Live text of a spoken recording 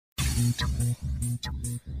There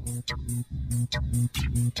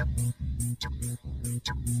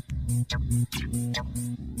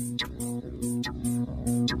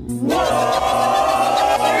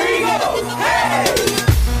he goes! Hey!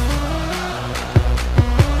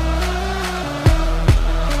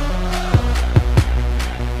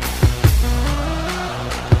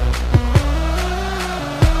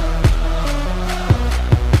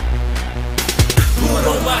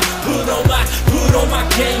 Put on my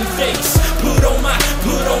game face.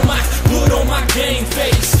 Put on my game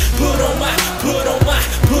face. Put on my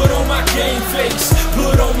game face.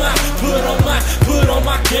 Put on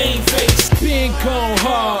my game face. Been gone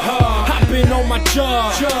hard, I've been on my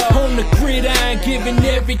job. On the gridiron, giving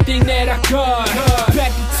everything that I got.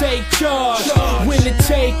 Back to take charge, when to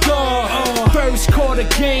take off. First quarter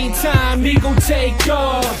game time, he gon' take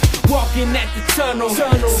off. Walking at the tunnel,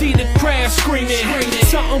 see the crowd screaming.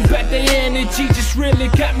 Something about the energy just really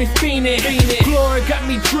got me fiending. Glory got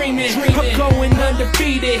me dreaming of going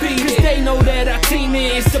undefeated. Cause they know that our team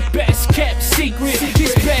is the best kept secret.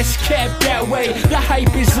 It's best kept that way, the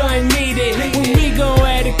hype is unneeded. When we go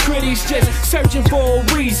at it, critics just searching for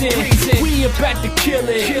a reason. We about to kill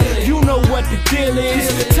it, you know what the deal is.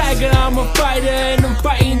 Tiger, I'm a fighter and I'm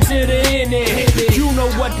fighting to the end. You know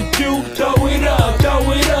what to do, throw it up.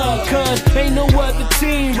 Cause ain't no other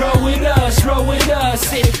team, roll with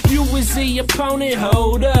us. If you was the opponent,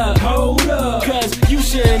 hold up. Cause you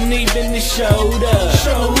shouldn't even have showed up.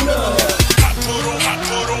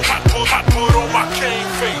 I put on my game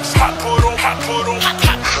face. I put on my game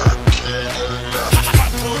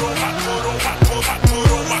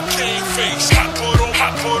face. I put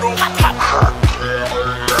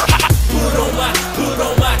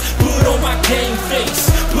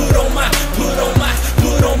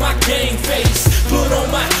on my game face. Put on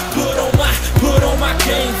my game face. Put on my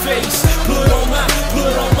game face. Put on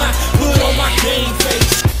my game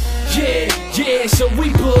face. Yeah, so we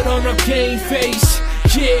put on our game face.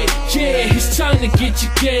 Yeah, it's time to get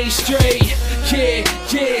your game straight.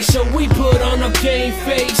 Yeah, so we put on our game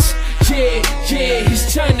face. Yeah,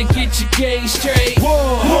 it's time to get your game straight.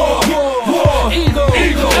 Whoa.